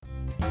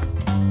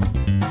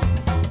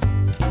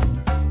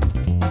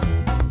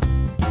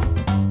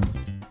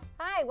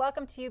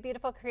welcome to You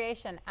Beautiful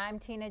Creation. I'm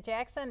Tina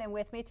Jackson, and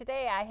with me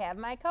today I have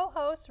my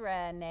co-host,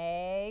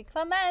 Renee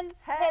Clements.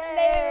 Hey!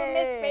 Hello,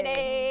 Miss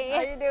Renee.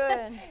 How you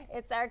doing?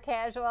 It's our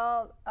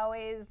casual,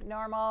 always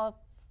normal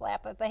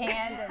slap of the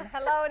hand and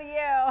hello to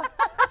you.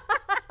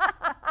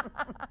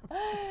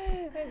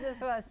 I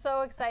just was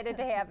so excited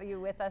to have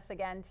you with us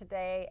again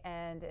today,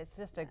 and it's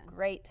just a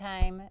great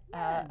time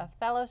of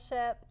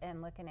fellowship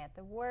and looking at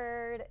the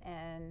Word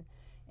and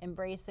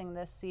embracing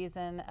this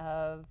season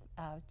of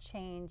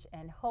change.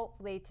 And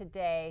hopefully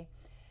today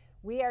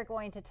we are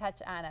going to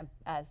touch on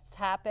a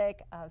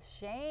topic of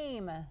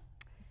shame.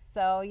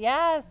 So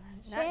yes,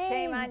 Not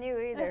shame on you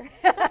either.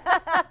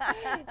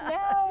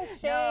 No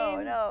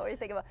shame. No. You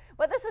think about,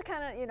 well, this is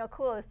kind of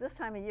cool. It's this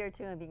time of year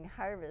too, and being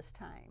harvest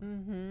time.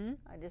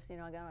 Mm-hmm. I just I'm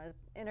going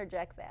to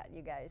interject that,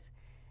 you guys,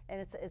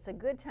 and it's a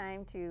good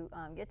time to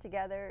get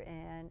together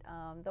and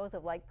those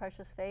of like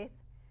precious faith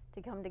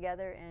to come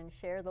together and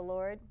share the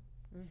Lord.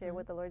 Share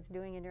what the Lord's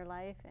doing in your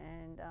life,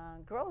 and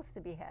growth to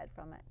be had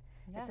from it.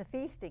 Yeah. It's a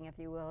feasting, if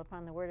you will,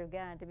 upon the Word of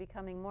God, to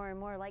becoming more and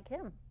more like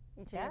Him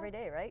each and every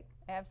day, right?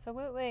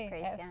 Absolutely.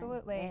 Praise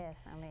Absolutely. God. Yes,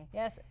 amen.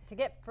 Yes, to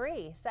get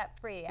free, set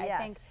free. Yes.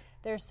 I think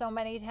there's so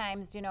many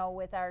times,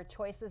 with our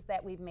choices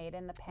that we've made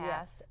in the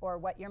past or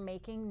what you're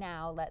making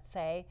now, let's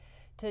say,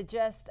 to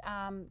just,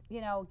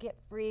 get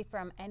free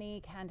from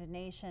any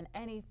condemnation,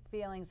 any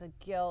feelings of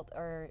guilt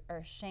or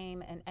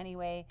shame in any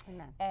way.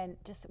 Amen. And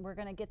just, we're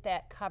going to get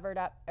that covered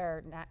up,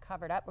 or not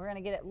covered up, we're going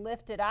to get it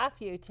lifted off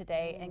you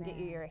today. Amen. And get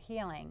you your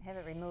healing. Have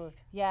it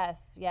removed.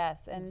 Yes.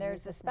 And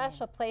there's a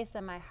special place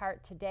in my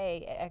heart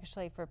today,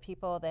 actually, for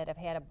people that have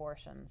had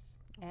abortions.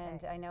 Okay.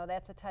 And I know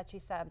that's a touchy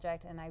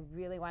subject, and I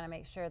really want to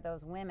make sure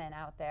those women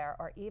out there,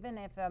 or even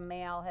if a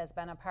male has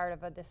been a part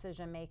of a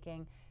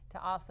decision-making,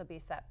 to also be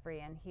set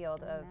free and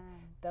healed of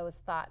those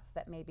thoughts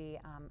that may be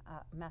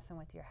messing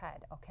with your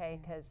head, okay?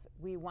 Because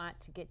we want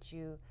to get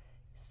you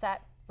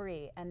set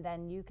free, and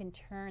then you can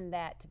turn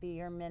that to be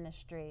your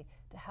ministry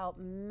to help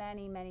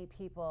many, many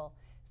people.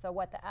 So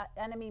what the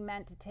enemy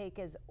meant to take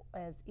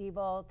as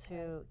evil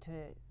to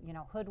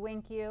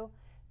hoodwink you,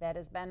 that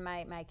has been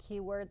my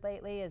key word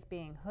lately, is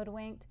being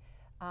hoodwinked.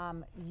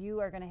 You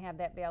are going to have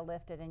that veil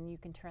lifted, and you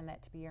can turn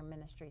that to be your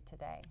ministry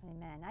today.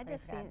 Amen. I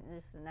just seen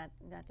this, not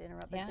to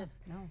interrupt, yeah.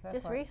 but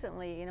just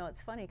recently,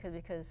 it's funny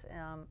because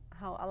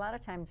how a lot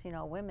of times,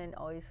 women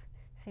always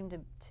seem to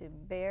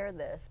bear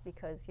this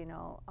because,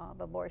 of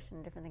abortion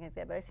and different things like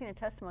that. But I seen a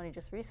testimony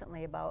just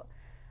recently about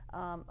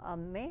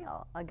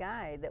a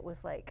guy that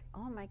was like,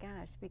 oh my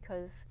gosh,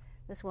 because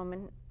this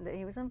woman that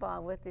he was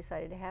involved with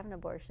decided to have an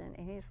abortion,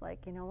 and he's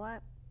like, you know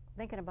what?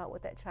 Thinking about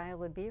what that child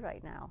would be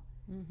right now.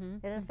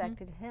 Mm-hmm. It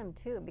affected him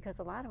too, because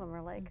a lot of them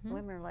are like,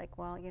 women are like,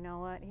 well, you know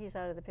what? He's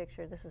out of the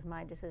picture. This is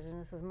my decision.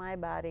 This is my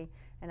body,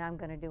 and I'm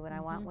going to do what I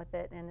want with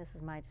it, and this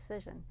is my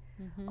decision.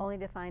 Only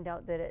to find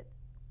out that it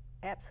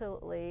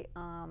absolutely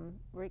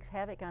wreaks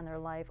havoc on their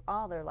life,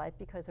 all their life,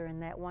 because they're in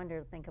that wonder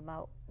to think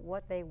about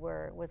what they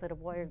were. Was it a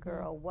boy or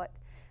girl? What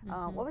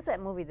was that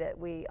movie that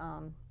we,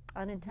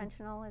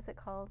 Unintentional, is it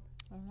called?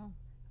 I don't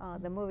know.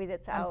 The movie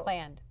that's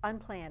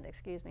Unplanned,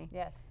 excuse me.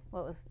 Yes.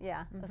 What was,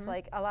 it's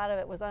like a lot of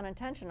it was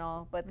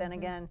unintentional, but then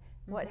again,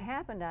 what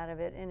happened out of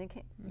it, and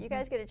you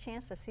guys get a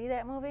chance to see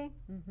that movie?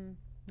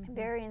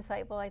 Very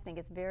insightful. I think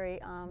it's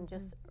very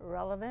just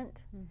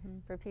relevant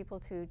for people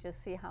to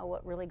just see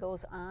what really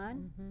goes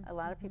on. A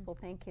lot of people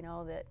think,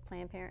 that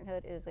Planned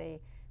Parenthood is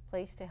a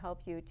place to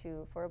help you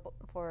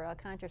for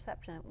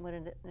contraception,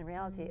 when in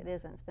reality it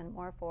isn't. It's been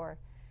more for,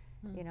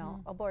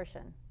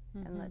 abortion.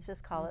 And let's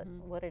just call it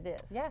what it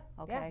is. Yeah,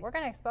 okay. Yeah, we're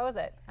going to expose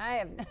it. I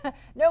have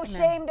no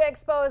shame to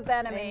expose the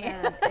enemy.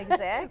 Amen.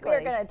 Exactly.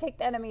 We're going to take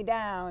the enemy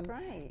down,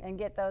 right, and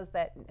get those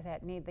that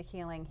need the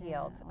healing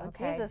healed. Well,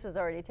 okay. Jesus has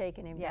already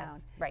taken him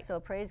down. Right. So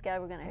praise God,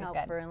 we're going to help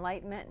for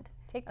enlightenment.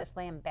 Take this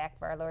lamb back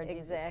for our Lord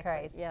Jesus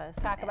Christ. Yes.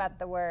 Talk about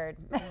the Word.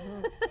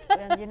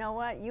 And you know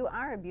what? You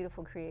are a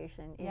beautiful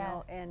creation, you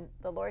know, and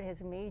the Lord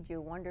has made you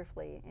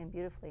wonderfully and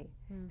beautifully.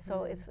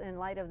 So it's in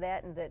light of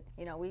that, and that,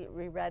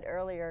 we read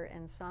earlier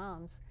in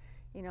Psalms,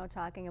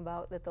 talking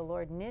about that the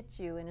Lord knit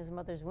you in His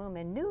mother's womb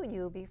and knew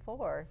you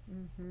before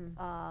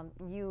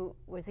you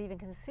was even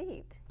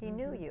conceived. He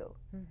knew you.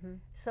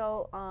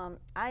 So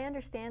I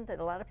understand that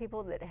a lot of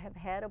people that have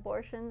had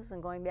abortions,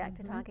 and going back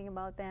to talking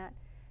about that,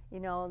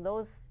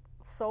 those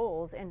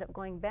souls end up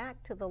going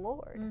back to the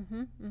Lord,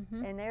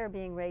 and they're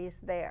being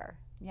raised there.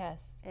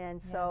 Yes.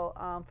 And so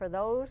for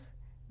those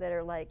that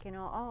are like,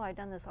 oh, I've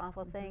done this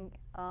awful thing,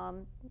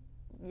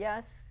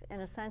 yes,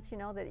 in a sense,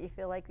 that you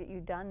feel like that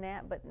you've done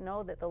that, but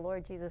know that the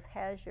Lord Jesus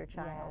has your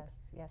child.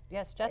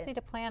 Yes. Jesse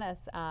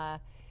Duplantis,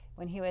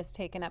 when he was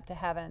taken up to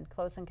heaven,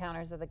 Close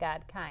Encounters of the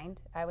God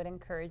Kind, I would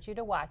encourage you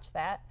to watch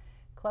that.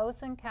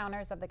 Close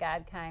Encounters of the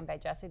God Kind by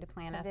Jesse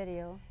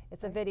Duplantis.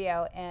 It's a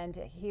video, and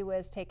he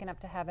was taken up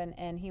to heaven,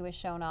 and he was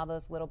shown all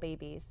those little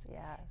babies.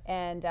 Yes.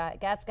 And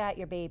God's got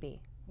your baby.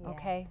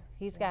 Okay,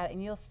 He's got it,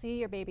 and you'll see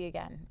your baby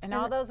again. And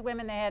all those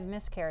women that had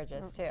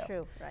miscarriages too.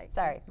 True, right.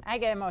 Sorry, I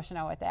get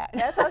emotional with that.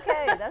 That's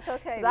okay. That's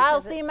okay. 'Cause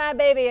I'll see my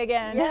baby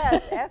again.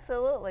 Yes,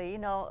 absolutely. You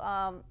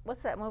know,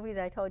 what's that movie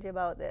that I told you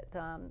about that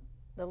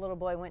the little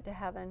boy went to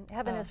heaven?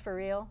 Heaven is for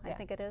real, I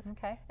think it is.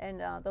 Okay. And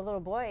the little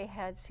boy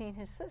had seen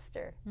his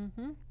sister,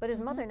 but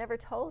his mother never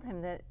told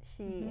him that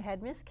she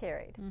had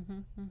miscarried.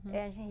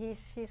 And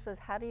she says,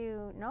 "How do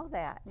you know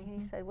that?" And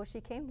he said, "Well,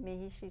 she came to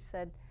me. She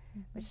said,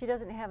 but she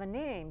doesn't have a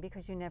name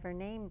because you never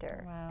named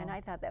her." Wow. And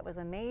I thought that was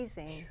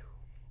amazing,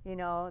 you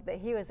know, that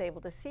he was able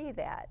to see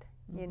that,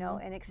 you know,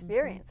 and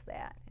experience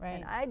that. Right.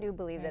 And I do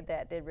believe that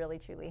that did really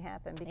truly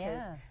happen,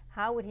 because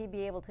how would he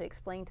be able to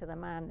explain to the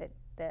mom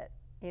that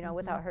you know,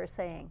 without her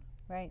saying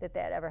that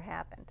ever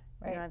happened?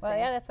 Right. You know what I'm Well, saying?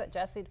 yeah, that's what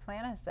Jesse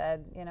Duplantis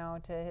said, you know,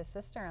 to his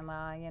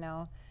sister-in-law, you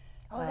know.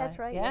 Oh, that's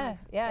right. Yeah,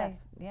 Yes.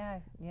 yeah,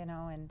 you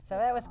know, and so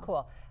that was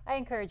cool. I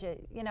encourage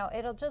it, you know,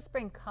 it'll just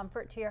bring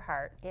comfort to your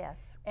heart.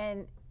 Yes.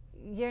 And,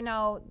 you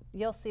know,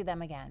 you'll see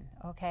them again,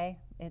 okay?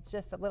 It's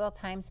just a little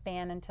time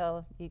span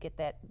until you get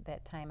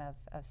that time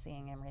of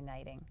seeing and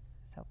reuniting.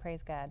 So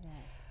praise God.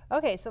 Yes.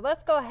 Okay, so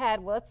let's go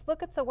ahead. Well, let's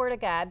look at the Word of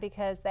God,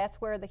 because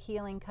that's where the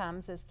healing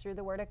comes, is through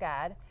the Word of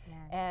God. Yes.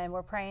 And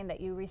we're praying that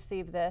you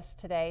receive this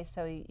today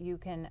so you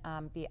can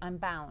be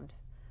unbound,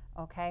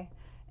 okay?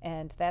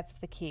 And that's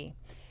the key.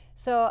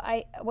 So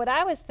what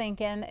I was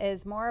thinking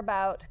is more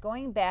about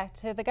going back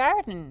to the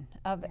garden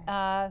of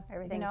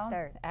Everything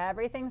starts.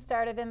 Everything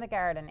started in the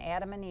garden.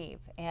 Adam and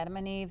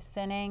Eve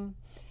sinning.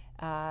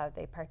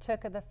 They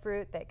partook of the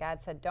fruit that God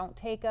said don't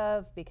take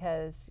of,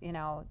 because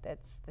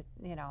that's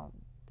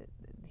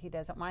He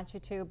doesn't want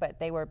you to. But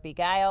they were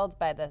beguiled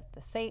by the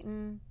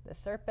Satan, the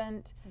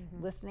serpent,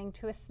 listening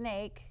to a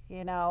snake.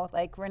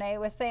 Like Renee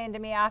was saying to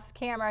me off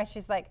camera,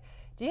 she's like,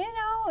 "Do you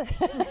know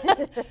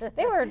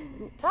they were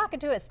talking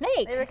to a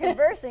snake?" They were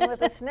conversing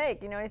with a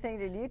snake. You think,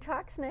 did you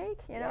talk snake?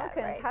 Yeah,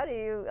 because right. how do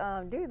you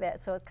do that?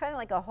 So it's kind of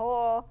like a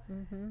whole,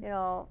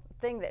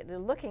 thing that they're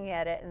looking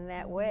at it in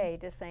that way,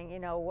 just saying,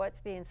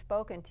 what's being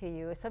spoken to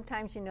you.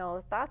 Sometimes,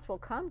 thoughts will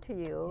come to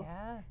you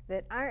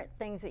that aren't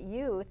things that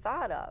you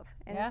thought of.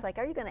 And it's like,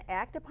 are you going to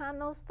act upon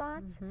those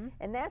thoughts?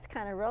 And that's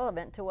kind of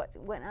relevant to what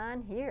went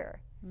on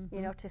here,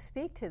 to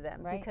speak to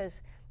them. Right.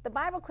 Because the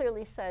Bible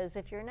clearly says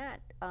if you're not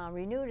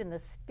renewed in the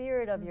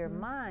spirit of your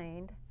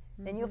mind,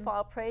 then you'll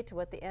fall prey to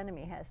what the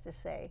enemy has to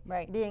say.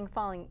 Right.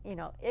 Falling,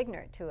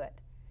 ignorant to it.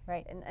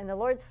 Right. And the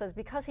Lord says,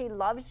 because He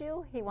loves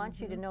you, He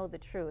wants you to know the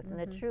truth, and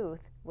the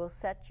truth will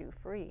set you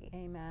free.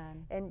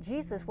 Amen. And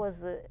Jesus was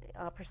the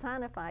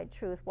personified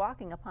truth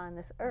walking upon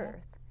this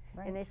earth.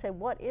 Right. And they say,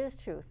 what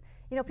is truth?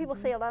 People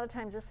say a lot of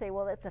times, just say,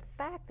 well, it's a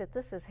fact that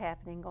this is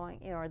happening,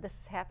 or this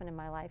has happened in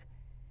my life.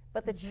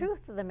 But the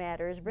truth of the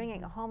matter is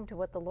bringing it home to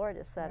what the Lord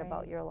has said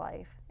about your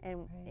life,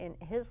 and in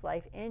His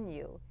life in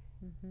you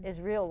is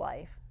real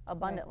life,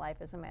 abundant life,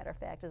 as a matter of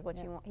fact, is what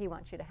He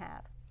wants you to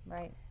have.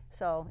 Right.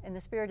 So, in the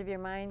spirit of your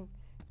mind,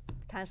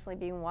 constantly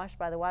being washed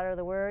by the water of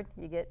the Word,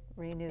 you get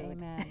renewed.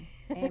 Amen.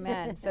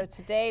 Amen. So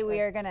today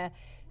we are going to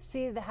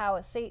see how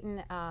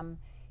Satan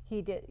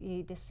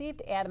he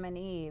deceived Adam and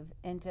Eve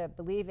into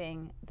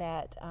believing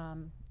that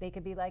they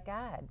could be like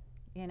God,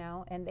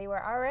 and they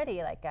were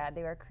already like God.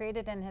 They were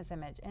created in His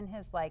image, in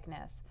His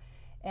likeness,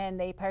 and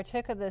they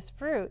partook of this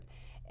fruit.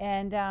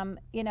 And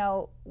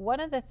one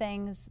of the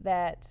things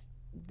that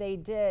they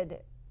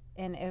did,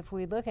 and if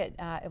we look at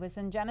it was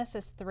in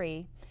Genesis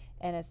 3,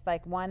 and it's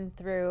like 1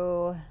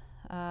 through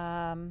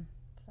 1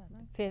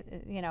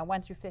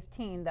 through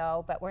 15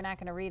 though, but we're not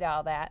going to read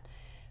all that.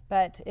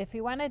 But if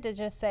you wanted to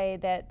just say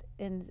that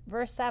in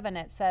verse 7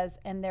 it says,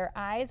 "And their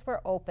eyes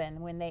were open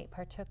when they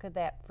partook of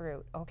that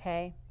fruit,"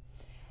 okay?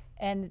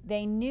 "And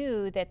they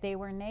knew that they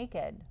were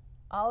naked."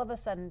 All of a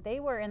sudden, they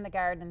were in the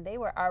garden, they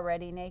were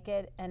already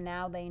naked, and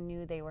now they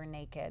knew they were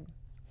naked.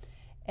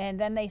 "And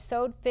then they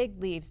sewed fig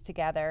leaves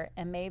together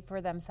and made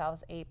for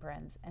themselves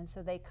aprons." And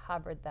so they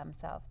covered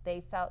themselves. They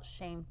felt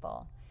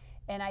shameful.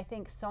 And I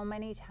think so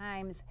many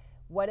times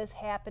what is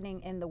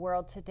happening in the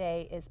world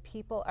today is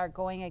people are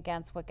going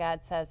against what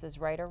God says is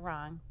right or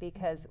wrong,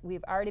 because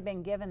we've already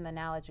been given the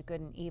knowledge of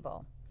good and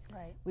evil.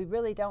 Right. We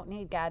really don't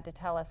need God to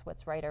tell us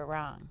what's right or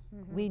wrong.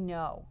 We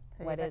know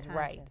what is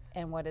right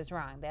and what is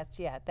wrong. That's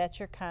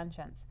your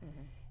conscience.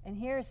 And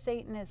here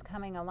Satan is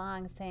coming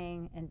along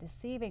saying and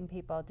deceiving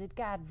people, did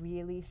God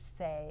really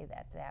say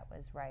that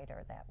was right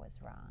or that was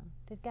wrong?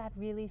 Did God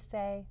really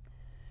say?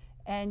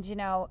 And,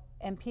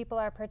 and people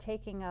are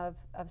partaking of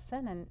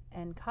sin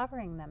and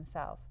covering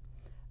themselves.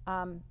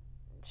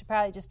 Should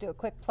probably just do a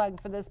quick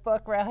plug for this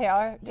book right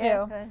here,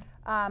 too.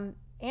 Yeah,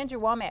 Andrew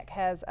Womack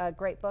has a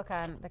great book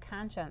on the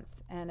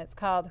conscience, and it's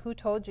called Who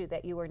Told You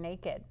That You Were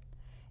Naked?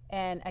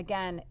 And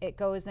again, it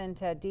goes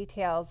into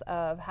details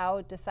of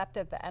how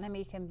deceptive the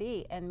enemy can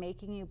be and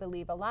making you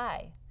believe a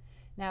lie.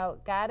 Now,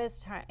 God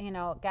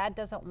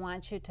doesn't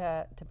want you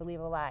to believe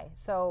a lie.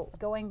 So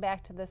going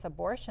back to this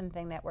abortion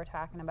thing that we're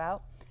talking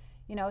about,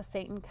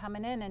 Satan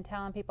coming in and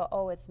telling people,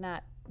 oh, it's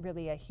not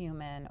really a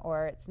human,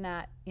 or it's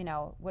not,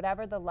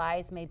 whatever the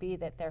lies may be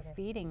that they're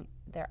feeding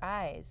their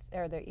eyes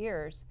or their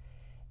ears,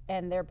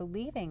 and they're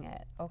believing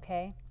it,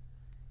 okay?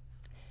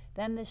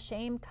 Then the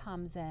shame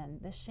comes in.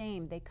 The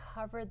shame, they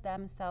covered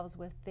themselves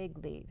with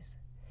fig leaves.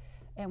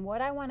 And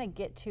what I want to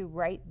get to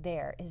right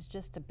there is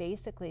just to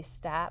basically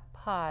stop,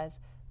 pause,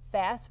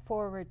 fast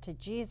forward to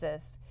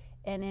Jesus.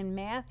 And in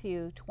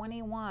Matthew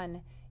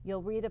 21,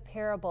 you'll read a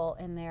parable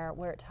in there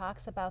where it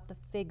talks about the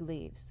fig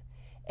leaves.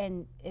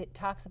 And it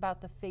talks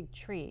about the fig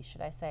tree,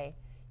 should I say.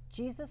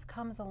 Jesus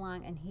comes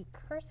along and he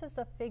curses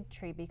a fig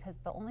tree because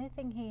the only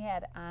thing he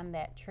had on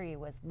that tree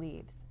was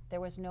leaves. There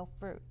was no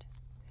fruit.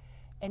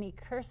 And he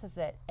curses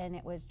it, and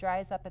it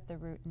dries up at the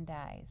root and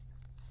dies.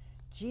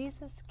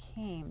 Jesus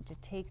came to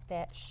take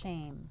that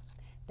shame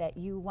that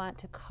you want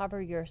to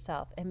cover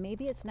yourself. And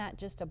maybe it's not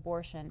just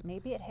abortion.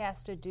 Maybe it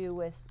has to do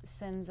with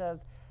sins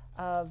of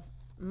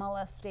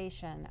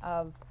molestation,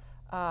 of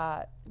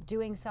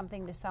doing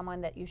something to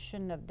someone that you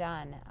shouldn't have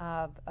done,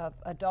 of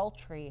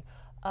adultery,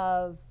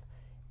 of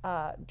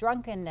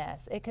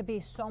drunkenness. It could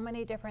be so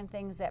many different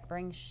things that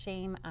bring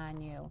shame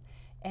on you.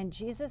 And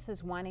Jesus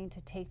is wanting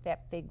to take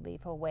that fig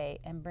leaf away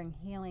and bring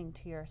healing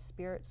to your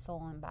spirit,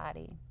 soul, and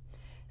body.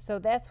 So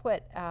that's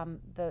what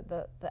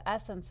the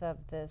essence of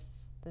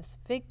this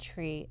fig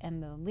tree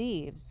and the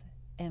leaves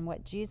and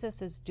what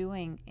Jesus is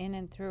doing in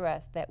and through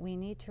us, that we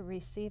need to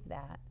receive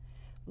that.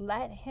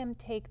 Let him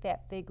take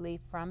that fig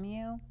leaf from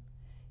you,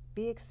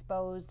 be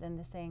exposed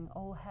into saying,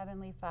 oh,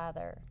 Heavenly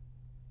Father,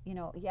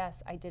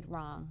 yes, I did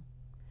wrong,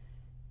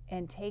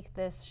 and take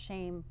this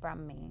shame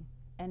from me.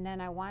 And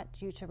then I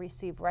want you to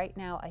receive right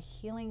now a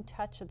healing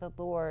touch of the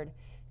Lord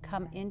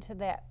come into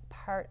that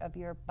part of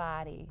your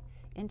body,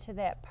 into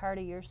that part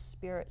of your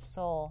spirit,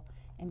 soul,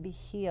 and be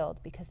healed,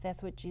 because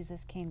that's what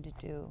Jesus came to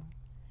do,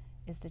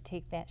 is to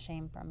take that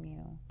shame from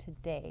you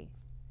today.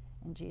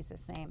 In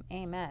Jesus' name,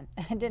 amen.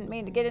 I didn't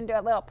mean to get into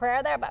a little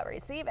prayer there, but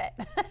receive it.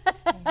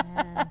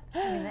 Amen.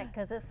 I mean,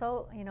 because it's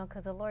so,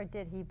 because the Lord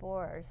did, he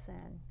bore our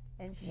sin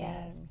and shame.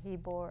 Yes. He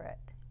bore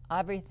it.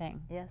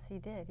 Everything. Yes, he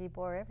did. He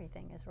bore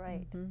everything, is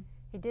right. Mm-hmm.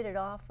 He did it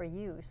all for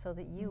you so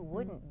that you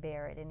wouldn't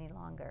bear it any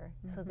longer.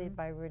 So that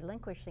by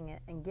relinquishing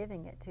it and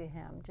giving it to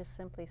him, just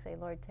simply say,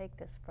 Lord, take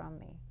this from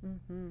me.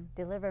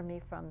 Deliver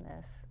me from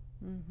this.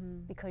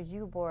 Because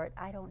you bore it,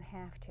 I don't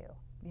have to.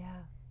 Yeah.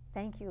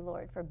 Thank you,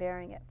 Lord, for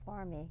bearing it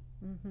for me.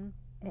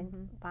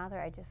 And Father,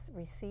 I just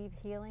receive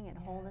healing and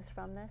wholeness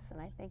from this,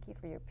 and I thank you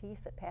for your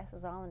peace that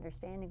passes all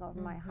understanding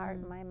over my heart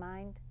and my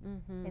mind.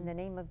 In the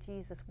name of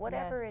Jesus,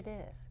 whatever it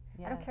is.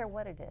 I don't care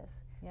what it is.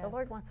 The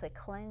Lord wants to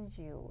cleanse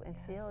you and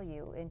fill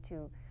you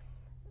into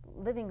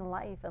living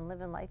life and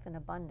living life in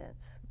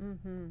abundance.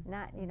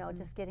 Not,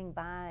 just getting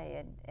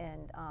by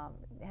and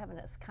having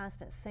this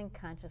constant sin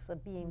conscious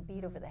of being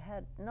beat over the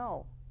head.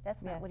 No,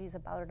 that's not what he's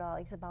about at all.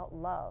 He's about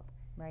love.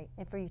 Right.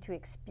 And for you to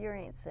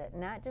experience it,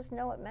 not just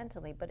know it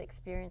mentally, but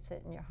experience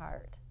it in your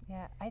heart.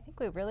 Yeah, I think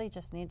we really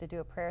just need to do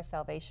a prayer of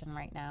salvation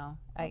right now.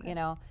 Okay.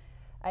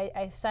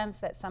 I sense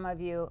that some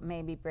of you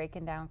may be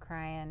breaking down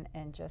crying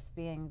and just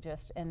being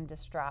just in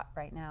distraught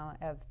right now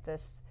of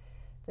this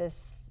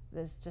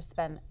just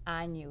been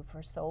on you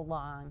for so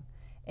long,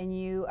 and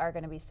you are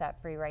going to be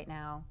set free right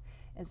now.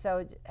 And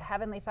so,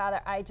 Heavenly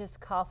Father, I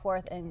just call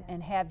forth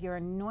and have your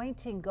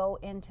anointing go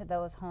into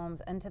those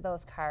homes, into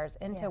those cars,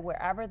 into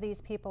wherever these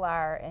people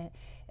are,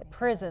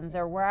 prisons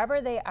or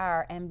wherever they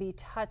are, and be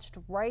touched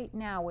right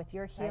now with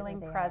your healing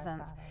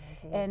presence.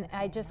 And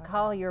I just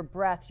call your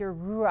breath, your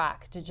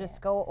ruach, to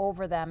just go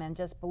over them and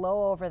just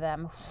blow over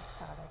them.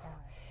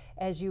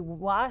 As you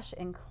wash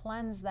and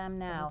cleanse them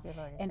now.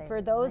 And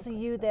for those of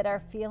you that are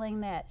feeling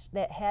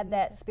that had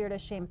that spirit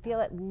of shame, feel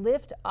it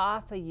lift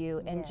off of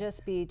you and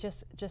just be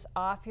just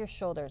off your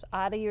shoulders,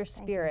 out of your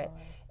spirit,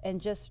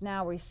 and just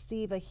now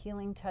receive a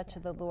healing touch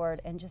of the Lord,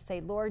 and just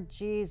say, Lord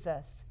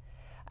Jesus,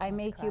 I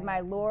make you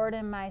my Lord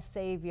and my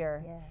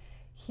Savior,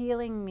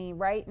 healing me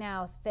right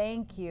now.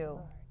 Thank you.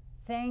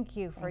 Thank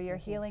you for your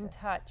healing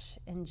touch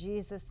in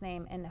Jesus'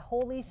 name. And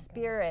Holy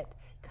Spirit,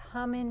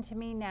 come into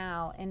me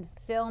now and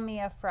fill me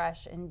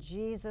afresh in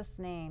Jesus'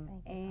 name.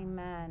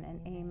 Amen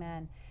and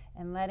amen.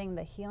 And letting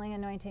the healing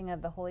anointing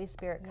of the Holy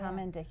Spirit come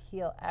in to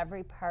heal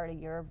every part of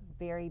your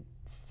very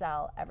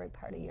cell, every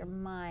part of your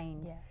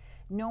mind.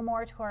 No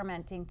more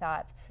tormenting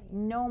thoughts,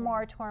 no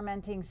more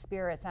tormenting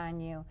spirits on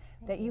you,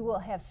 that you will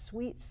have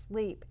sweet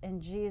sleep in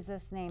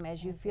Jesus' name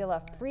as you feel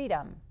a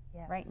freedom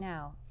right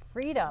now.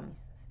 Freedom,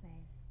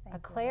 a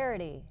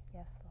clarity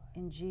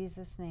in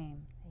Jesus'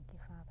 name.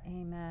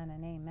 Amen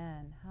and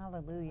amen.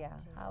 Hallelujah.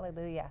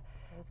 Hallelujah.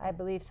 I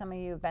believe some of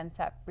you have been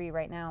set free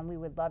right now, and we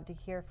would love to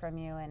hear from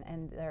you.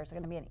 And there's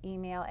going to be an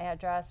email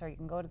address, or you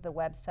can go to the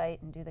website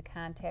and do the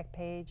contact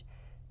page.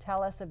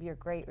 Tell us of your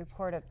great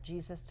report of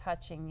Jesus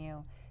touching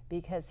you,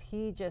 because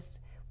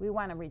we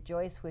want to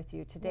rejoice with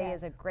you. Today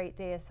is a great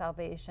day of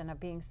salvation, of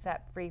being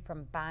set free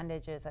from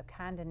bondages, of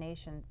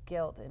condemnation,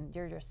 guilt, and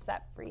you're just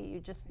set free. You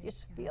just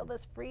feel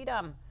this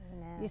freedom.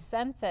 Amen. You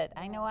sense it.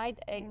 I know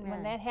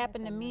when that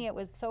happened to me, it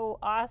was so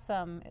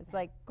awesome. It's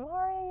like,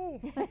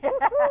 glory.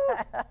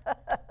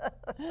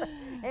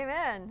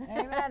 Amen.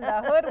 Amen.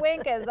 The hood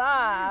wink is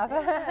off.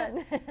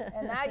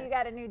 And now you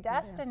got a new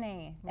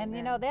destiny. Yeah. And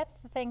you know, that's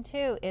the thing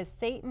too, is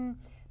Satan,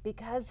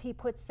 because he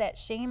puts that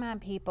shame on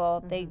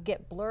people, they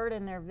get blurred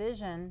in their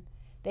vision.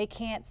 They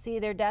can't see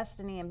their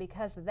destiny, and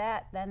because of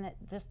that, then it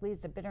just leads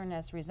to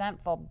bitterness,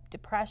 resentful,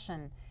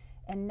 depression.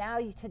 And now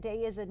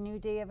today is a new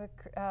day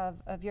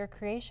of your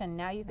creation.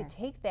 Now you could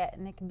take that,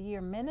 and it can be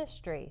your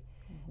ministry.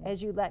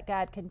 As you let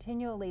God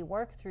continually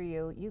work through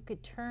you, you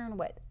could turn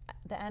what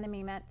the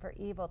enemy meant for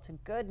evil to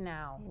good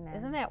now. Amen.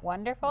 Isn't that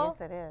wonderful?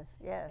 Yes, it is.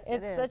 Yes,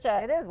 It's it is. such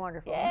a- It is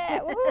wonderful.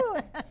 Yeah, woo!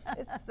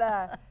 It's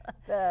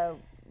the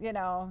you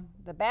know,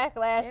 the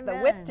backlash, the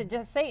whip to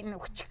just Satan.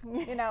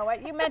 You know,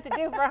 what you meant to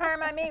do for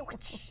harm on me,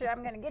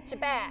 I'm going to get you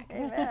back.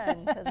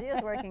 Amen. Because he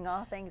is working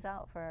all things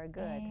out for our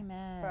good.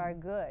 Amen. For our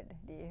good.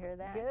 Do you hear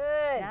that?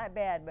 Good. Not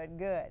bad, but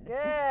good.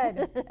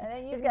 Good. And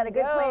then you He's got a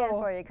good go. plan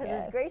for you because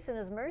Yes. His grace and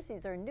His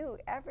mercies are new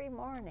every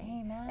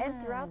morning. Amen.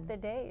 And throughout the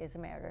day, as a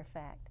matter of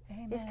fact.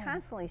 He's Amen.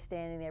 constantly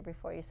standing there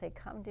before you, say,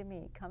 come to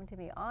me, come to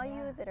me. All Yeah.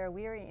 you that are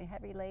weary and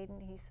heavy laden,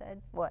 he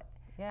said, what?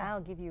 Yeah.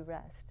 I'll give you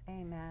rest.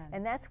 Amen.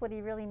 And that's what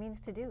he really means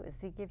to do, is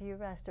to give you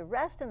rest. To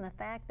rest in the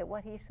fact that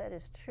what he said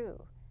is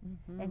true.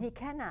 And he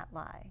cannot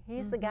lie.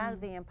 He's the God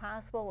of the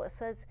impossible. It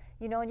says,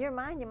 you know, in your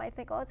mind you might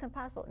think, oh, it's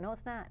impossible. No,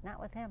 it's not.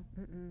 Not with him.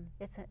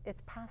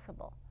 It's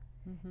possible.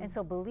 And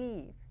so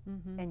believe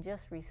and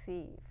just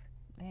receive.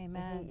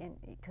 Amen.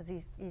 Because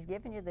he's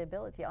given you the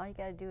ability. All you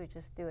got to do is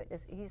just do it.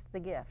 He's the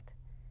gift.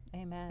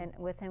 Amen. And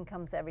with him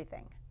comes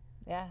everything.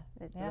 Yeah.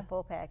 It's Yeah. the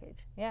full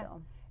package. Yeah.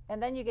 So.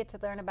 And then you get to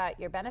learn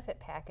about your benefit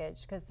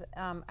package, because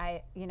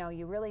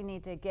you really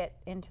need to get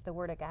into the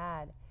Word of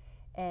God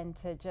and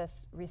to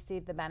just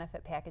receive the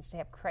benefit package, to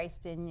have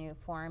Christ in you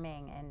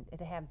forming, and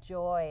to have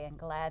joy and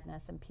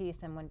gladness and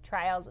peace. And when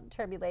trials and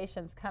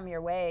tribulations come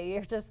your way,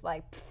 you're just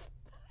like,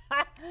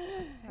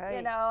 Right.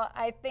 you know,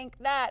 I think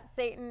not,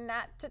 Satan,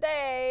 not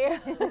today.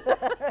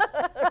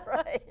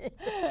 Right.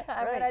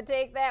 I'm going to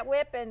take that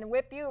whip and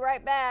whip you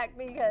right back,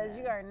 because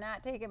you are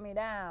not taking me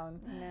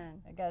down.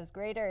 Amen. Because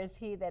greater is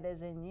he that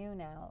is in you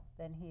now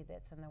than he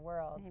that's in the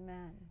world.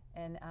 Amen.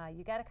 And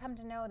you got to come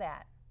to know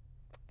that.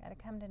 Got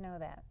to come to know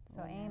that.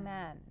 So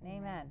Amen.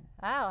 amen.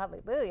 Oh,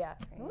 hallelujah.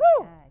 Praise Woo!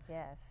 God,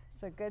 yes.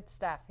 So good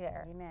stuff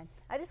here. Amen.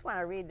 I just want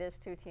to read this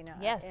too, Tina.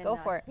 Yes, go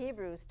for it.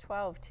 Hebrews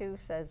 12:2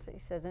 says, he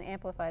says, in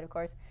Amplified, of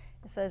course,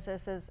 it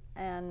says,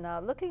 and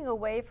looking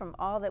away from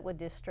all that would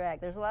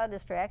distract. There's a lot of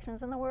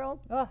distractions in the world.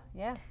 Oh,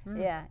 yeah.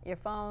 Yeah, your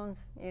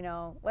phones, you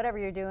know, whatever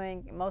you're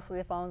doing, mostly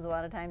the phones a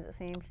lot of times it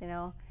seems, you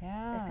know.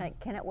 Yeah. It's kind of,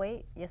 can it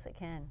wait? Yes, it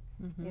can.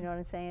 You know what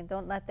I'm saying?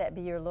 Don't let that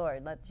be your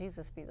Lord. Let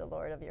Jesus be the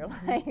Lord of your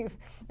life.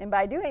 And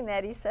by doing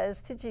that, he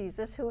says to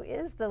Jesus, who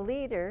is the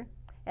leader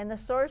and the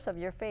source of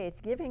your faith,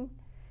 giving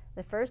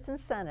the first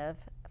incentive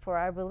for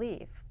our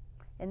belief.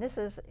 And this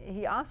is,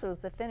 he also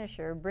is the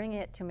finisher, bringing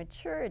it to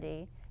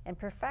maturity and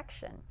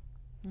perfection.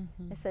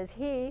 It says,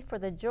 he, for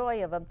the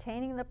joy of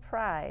obtaining the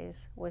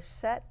prize, was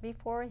set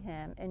before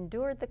him,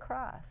 endured the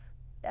cross.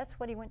 That's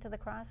what he went to the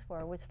cross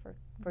for, was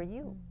for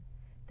you,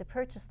 to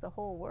purchase the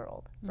whole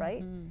world,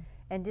 right?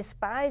 And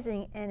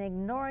despising and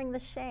ignoring the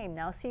shame.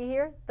 Now see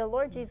here, the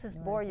Lord Jesus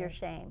bore your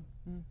shame.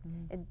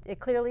 It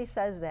clearly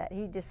says that.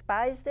 He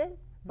despised it,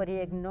 but he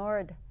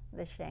ignored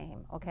the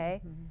shame,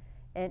 okay?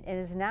 And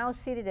is now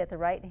seated at the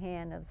right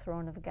hand of the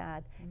throne of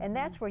God. And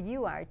that's where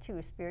you are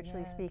too,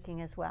 spiritually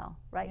speaking as well.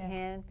 Right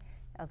hand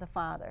of the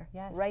Father,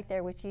 right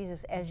there with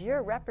Jesus as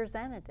your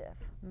representative.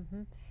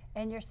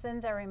 And your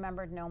sins are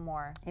remembered no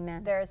more.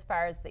 Amen. They're as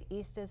far as the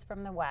east is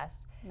from the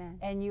west. Amen.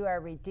 And you are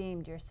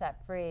redeemed, you're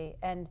set free.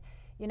 And,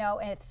 you know,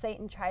 if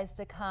Satan tries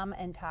to come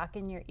and talk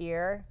in your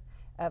ear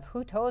of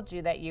who told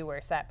you that you were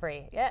set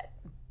free,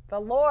 the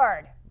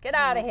Lord. Get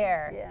out of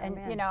here. Yeah, and,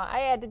 amen. you know, I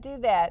had to do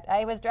that.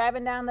 I was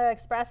driving down the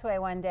expressway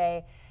one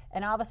day,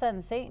 and all of a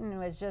sudden Satan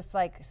was just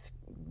like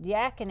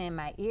yakking in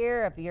my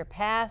ear of your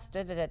past,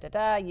 you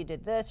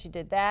did this, you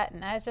did that.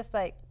 And I was just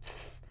like,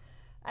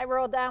 I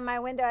rolled down my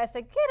window. I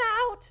said, get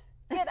out.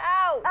 Get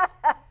out.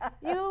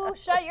 You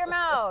shut your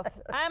mouth.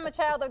 I'm a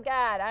child of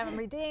God. I'm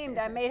redeemed.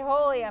 I'm made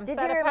holy. I'm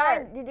set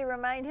apart. Did you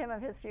remind him of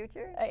his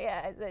future?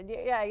 Yeah, I said,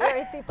 yeah, you're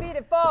a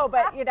defeated foe.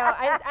 But, you know,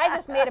 I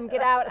just made him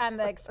get out on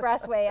the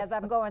expressway as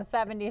I'm going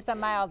 70 some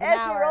miles an As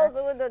hour. she rolls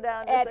the window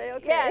down to say,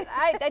 okay. Yes,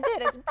 I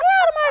did. It's, get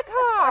out of my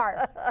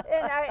car.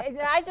 And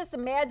I just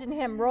imagined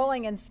him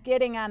rolling and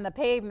skidding on the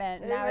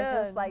pavement. And I was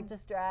just like,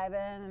 just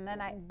driving. And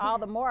then all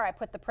the more I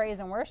put the praise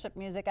and worship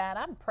music on.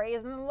 I'm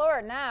praising the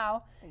Lord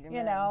now. Amen.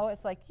 You know,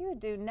 it's like, you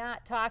do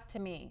not talk to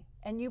me.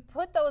 And you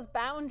put those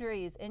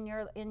boundaries in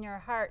your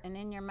heart and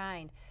in your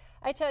mind.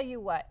 I tell you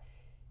what,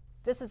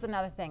 this is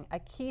another thing, a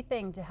key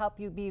thing to help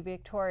you be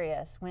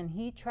victorious. When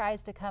he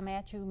tries to come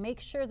at you, make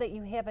sure that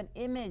you have an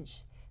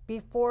image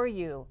before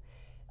you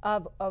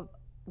of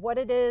what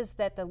it is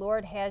that the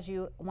Lord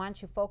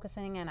wants you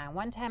focusing in on.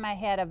 One time I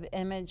had an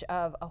image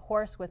of a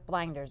horse with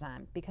blinders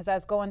on because I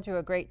was going through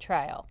a great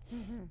trial.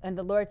 And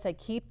the Lord said,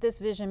 keep this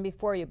vision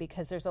before you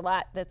because there's a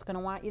lot that's going to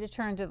want you to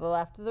turn to the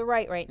left or the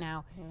right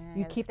now.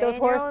 You keep those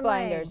horse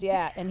blinders.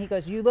 Yeah. And he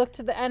goes, you look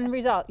to the end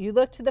result. You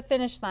look to the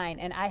finish line.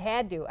 And I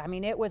had to. I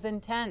mean, it was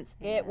intense.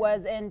 It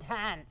was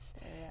intense.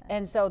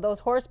 And so those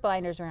horse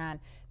blinders are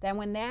on. Then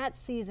when that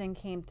season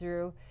came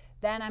through,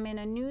 then I'm in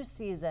a new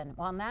season.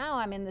 Well, now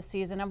I'm in the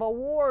season of a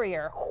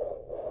warrior.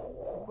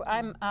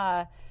 I'm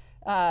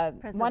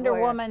Wonder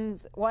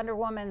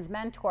Woman's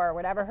mentor,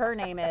 whatever her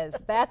name is.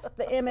 That's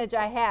the image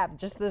I have.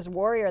 Just this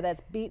warrior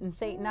that's beating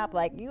Satan up,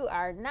 like you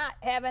are not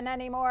having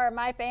any more of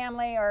my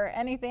family or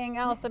anything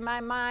else in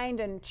my mind,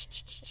 and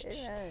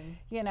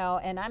you know.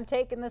 And I'm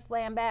taking this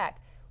land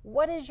back.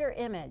 What is your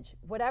image?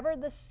 Whatever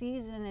the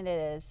season it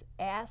is,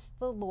 ask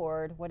the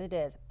Lord what it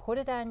is. Put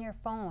it on your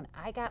phone.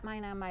 I got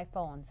mine on my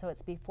phone, so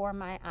it's before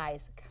my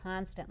eyes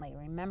constantly.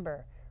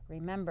 Remember,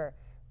 remember,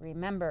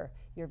 remember.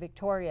 You're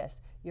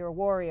victorious. You're a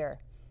warrior.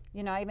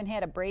 You know, I even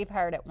had a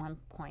Braveheart at one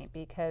point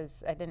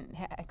because I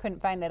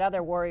couldn't find that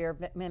other warrior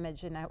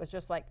image, and I was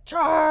just like,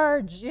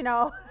 charge, you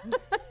know.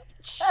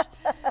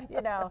 You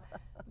know,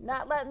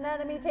 not letting the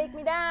enemy take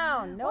me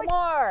down. No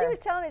more. She was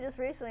telling me just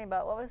recently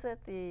about, what was it,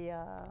 the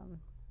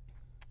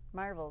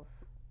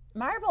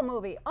Marvel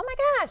movie. Oh my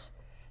gosh,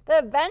 the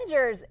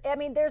Avengers. I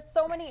mean, there's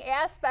so many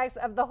aspects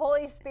of the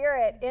Holy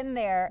Spirit in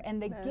there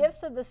and the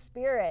gifts of the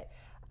Spirit.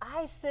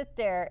 I sit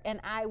there and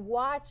I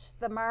watch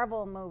the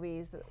Marvel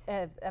movies,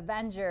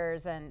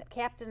 Avengers and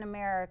Captain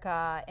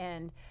America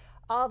and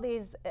all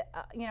these,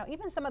 you know,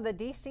 even some of the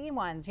DC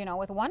ones, you know,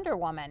 with Wonder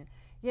Woman.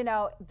 You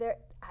know,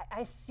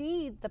 I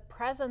see the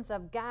presence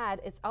of God.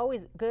 It's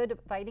always good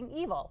fighting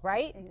evil,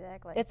 right?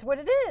 Exactly. It's what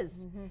it is.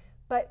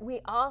 But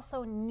we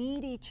also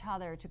need each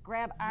other to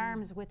grab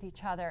arms with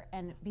each other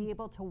and be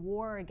able to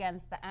war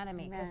against the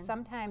enemy. Because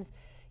sometimes,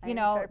 you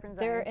know,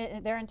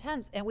 they're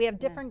intense, and we have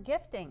different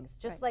giftings,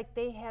 just like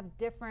they have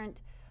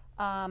different,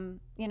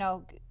 you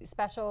know,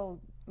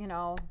 special, you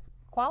know,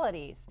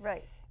 qualities.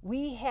 Right.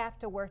 We have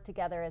to work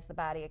together as the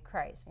body of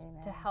Christ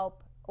to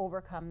help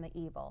overcome the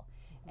evil.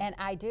 And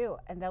I do.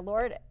 And the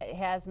Lord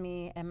has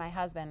me and my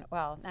husband,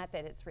 well, not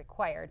that it's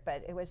required,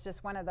 but it was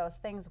just one of those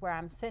things where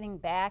I'm sitting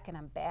back and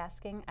I'm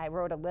basking. I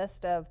wrote a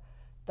list of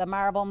the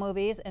Marvel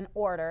movies in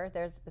order.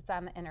 It's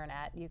on the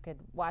internet. You could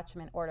watch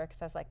them in order because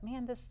I was like,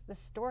 man, this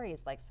story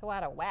is like so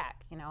out of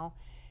whack, you know?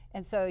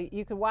 And so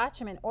you could watch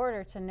them in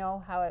order to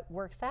know how it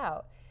works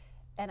out.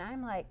 And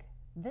I'm like,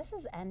 this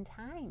is end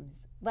times.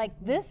 Like,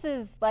 this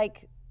is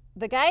like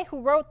the guy who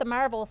wrote the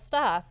Marvel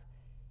stuff.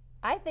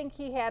 I think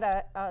he had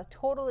a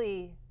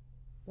totally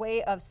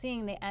way of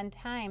seeing the end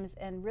times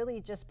and really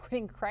just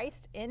putting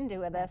Christ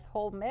into this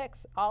whole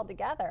mix all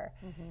together,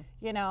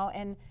 you know.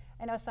 And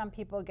I know some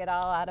people get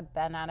all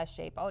bent out of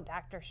shape. Oh,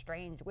 Dr.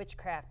 Strange,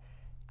 witchcraft.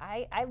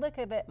 I look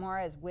at it more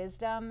as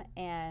wisdom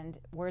and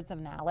words of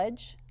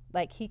knowledge.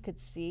 Like he could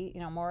see,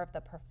 you know, more of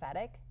the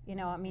prophetic. You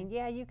know, I mean,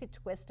 yeah, you could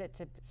twist it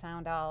to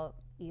sound all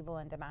evil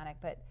and demonic,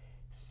 but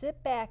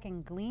sit back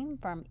and glean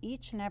from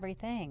each and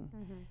everything.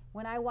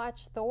 When I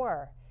watch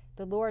Thor,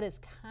 the Lord is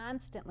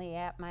constantly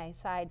at my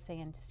side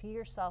saying, see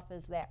yourself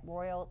as that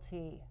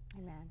royalty.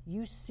 Amen.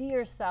 You see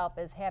yourself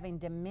as having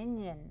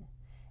dominion.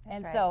 That's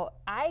and right. so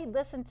I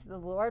listen to the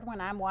Lord when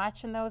I'm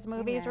watching those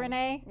movies,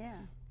 Renee. Yeah.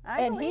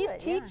 And he's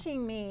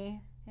teaching me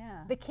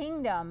the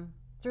kingdom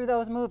through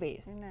those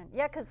movies. Amen.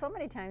 Yeah, because so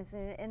many times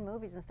in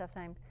movies and stuff,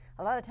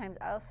 a lot of times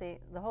I'll see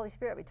the Holy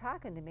Spirit be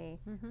talking to me.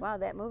 Wow,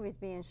 that movie's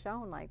being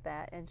shown like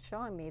that and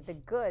showing me the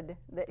good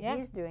that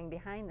he's doing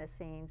behind the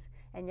scenes,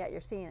 and yet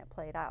you're seeing it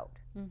played out.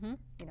 You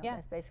know,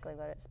 that's basically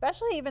what it's.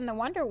 Especially even the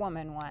Wonder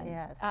Woman one.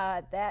 Yes.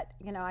 That,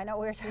 you know, I know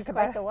we were talking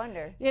about about the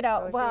wonder. You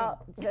know,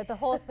 the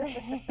whole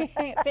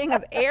thing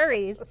of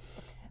Aries.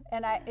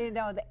 And you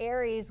know, the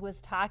Aries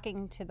was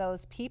talking to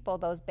those people,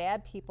 those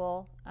bad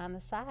people on the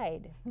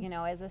side, you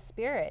know, as a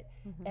spirit,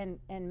 and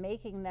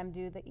making them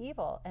do the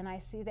evil. And I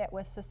see that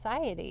with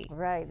society.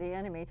 Right, the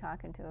enemy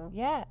talking to them.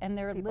 Yeah, and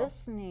they're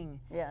listening.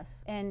 Yes.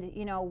 And,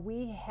 you know,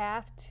 we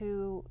have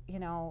to, you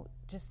know,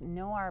 just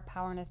know our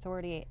power and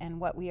authority and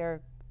what we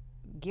are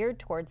geared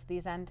towards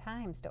these end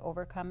times to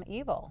overcome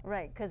evil.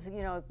 Right, because,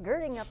 you know,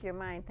 girding up your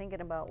mind,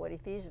 thinking about what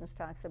Ephesians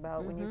talks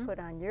about when you put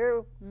on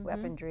your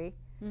weaponry,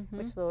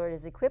 which the Lord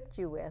has equipped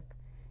you with.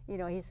 You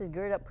know, he says,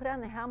 gird up, put on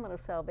the helmet of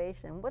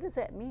salvation. What does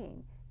that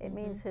mean? It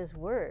means his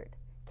word.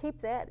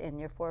 Keep that in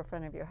your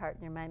forefront of your heart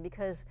and your mind,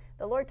 because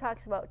the Lord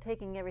talks about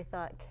taking every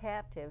thought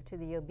captive to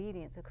the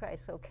obedience of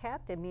Christ. So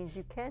captive means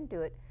you can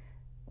do it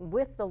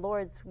with the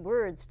Lord's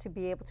words to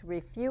be able to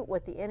refute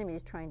what the enemy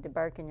is trying to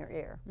bark in your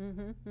ear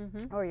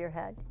or your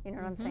head. You know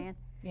what I'm saying?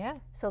 Yeah.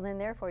 So then,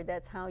 therefore,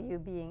 that's how you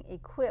being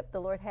equipped. The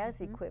Lord has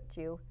equipped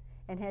you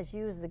and has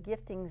used the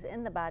giftings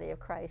in the body of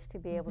Christ to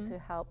be able to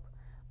help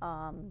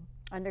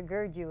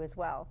undergird you as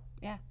well.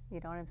 Yeah. You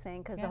know what I'm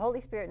saying? Because the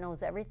Holy Spirit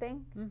knows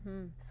everything.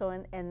 So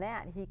in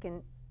that, he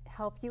can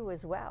help you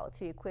as well,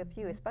 to equip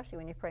you, especially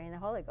when you pray in the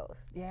Holy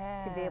Ghost.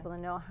 Yeah. To be able to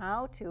know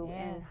how to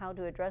and how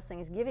to address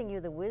things, giving you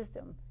the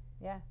wisdom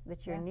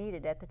that you're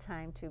needed at the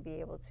time to be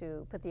able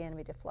to put the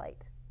enemy to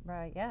flight.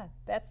 Right, yeah.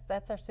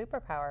 That's our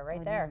superpower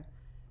right there.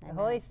 Amen.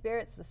 The Holy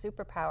Spirit's the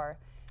superpower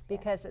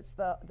because it's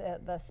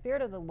the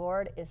Spirit of the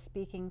Lord is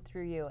speaking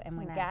through you. And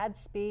when God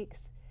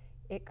speaks,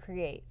 it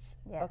creates.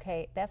 Yes.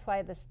 Okay, that's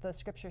why the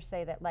scriptures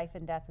say that life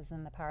and death is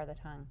in the power of the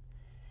tongue.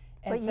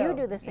 And but you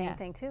do the same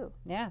thing too.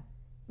 Yeah,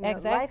 you know,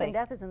 exactly. Life and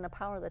death is in the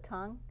power of the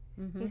tongue.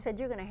 He said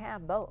you're going to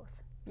have both.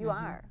 You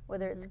are,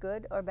 whether it's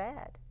good or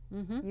bad.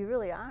 You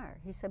really are.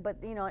 He said, but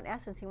you know, in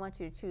essence, he wants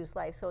you to choose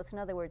life. So it's, in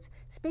other words,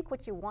 speak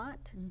what you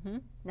want,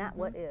 not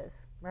what is.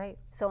 Right.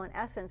 So in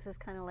essence, it's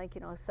kind of like,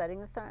 you know,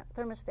 setting the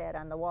thermostat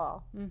on the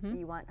wall.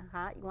 You want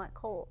hot, you want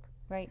cold.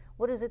 Right.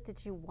 What is it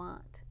that you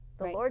want?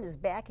 The Lord is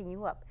backing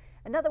you up.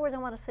 In other words, I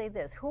want to say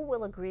this: who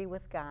will agree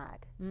with God?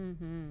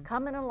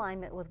 Come in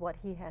alignment with what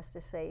He has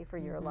to say for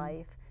your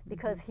life,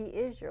 because He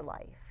is your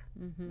life.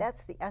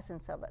 That's the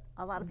essence of it.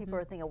 A lot of people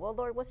are thinking, well,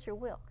 Lord, what's your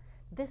will?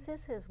 This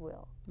is His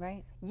will.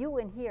 Right. You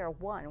and He are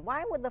one.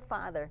 Why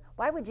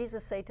would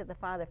Jesus say to the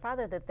Father,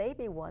 Father, that they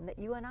be one, that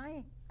you and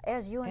I,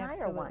 as you and I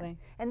are one?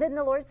 And then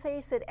the Lord He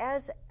said,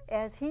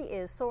 as He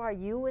is, so are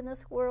you in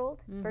this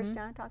world, 1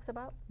 John talks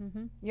about.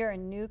 You're a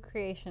new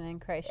creation in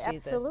Christ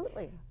Jesus.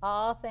 Absolutely.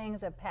 All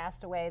things have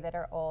passed away that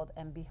are old,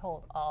 and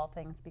behold, all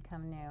things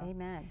become new.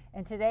 Amen.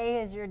 And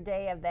today is your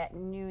day of that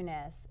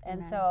newness.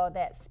 And so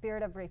that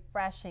spirit of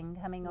refreshing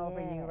coming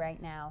over you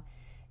right now.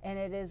 And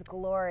it is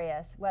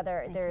glorious.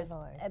 Whether there's,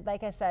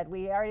 like I said,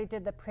 we already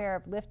did the prayer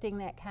of lifting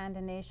that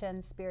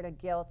condemnation, spirit of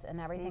guilt,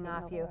 and everything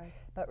off you.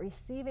 But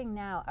receiving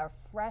now a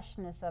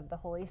freshness of the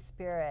Holy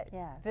Spirit,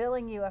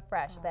 filling you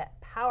afresh, that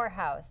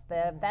powerhouse,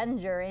 the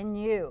avenger in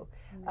you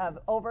of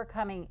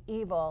overcoming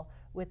evil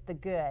with the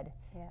good.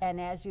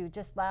 And as you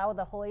just allow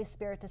the Holy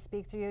Spirit to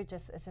speak through you,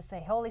 just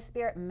say, Holy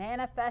Spirit,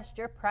 manifest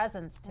your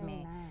presence to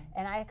me.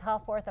 And I call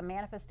forth a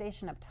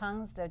manifestation of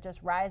tongues to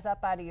just rise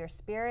up out of your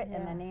spirit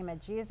in the name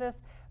of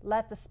Jesus.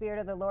 Let the Spirit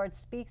of the Lord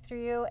speak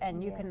through you,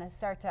 and you can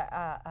start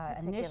to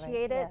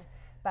initiate it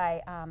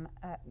by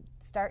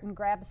start and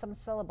grab some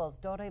syllables.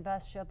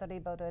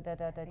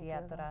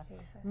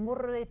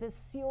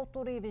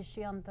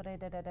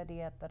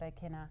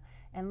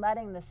 And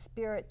letting the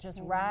Spirit just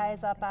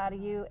rise up out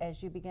of you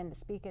as you begin to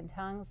speak in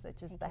tongues,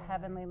 which is the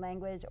heavenly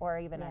language, or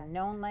even a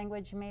known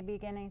language you may be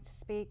beginning to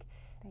speak.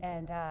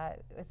 And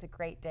it's a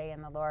great day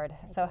in the Lord.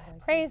 So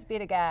praise be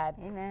to God.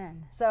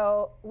 Amen.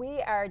 So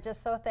we are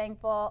just so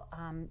thankful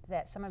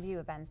that some of you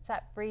have been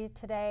set free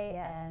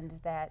today, and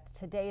that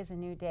today is a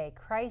new day.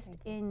 Christ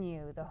in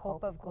you, the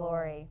hope of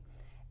glory.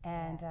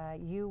 And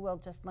you will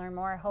just learn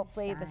more.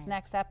 Hopefully this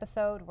next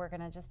episode, we're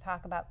going to just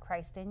talk about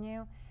Christ in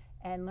you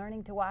and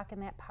learning to walk in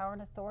that power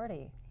and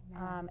authority.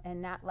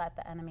 And not let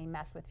the enemy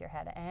mess with your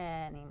head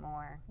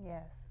anymore.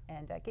 Yes.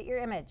 And get your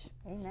image.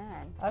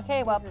 Amen.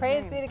 Okay, well,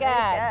 praise be to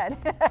God.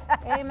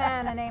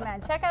 Amen and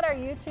amen. Check out our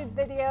YouTube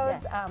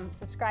videos.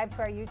 Subscribe to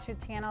our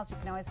YouTube channels. You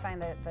can always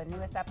find the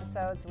newest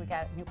episodes. We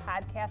got new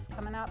podcasts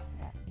coming up.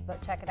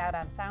 Check it out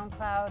on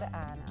SoundCloud,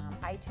 on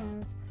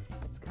iTunes.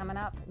 It's coming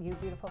up, You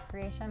Beautiful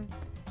Creation.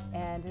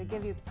 And we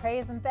give you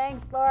praise and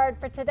thanks, Lord,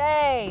 for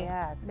today.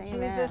 Yes, in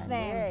Jesus'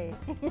 name.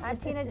 I'm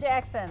Tina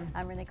Jackson.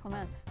 I'm Renee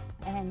Clement.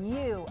 And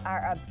you are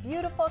a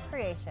beautiful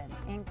creation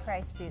in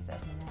Christ Jesus.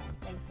 Amen.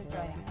 Thanks for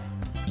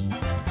joining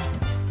us.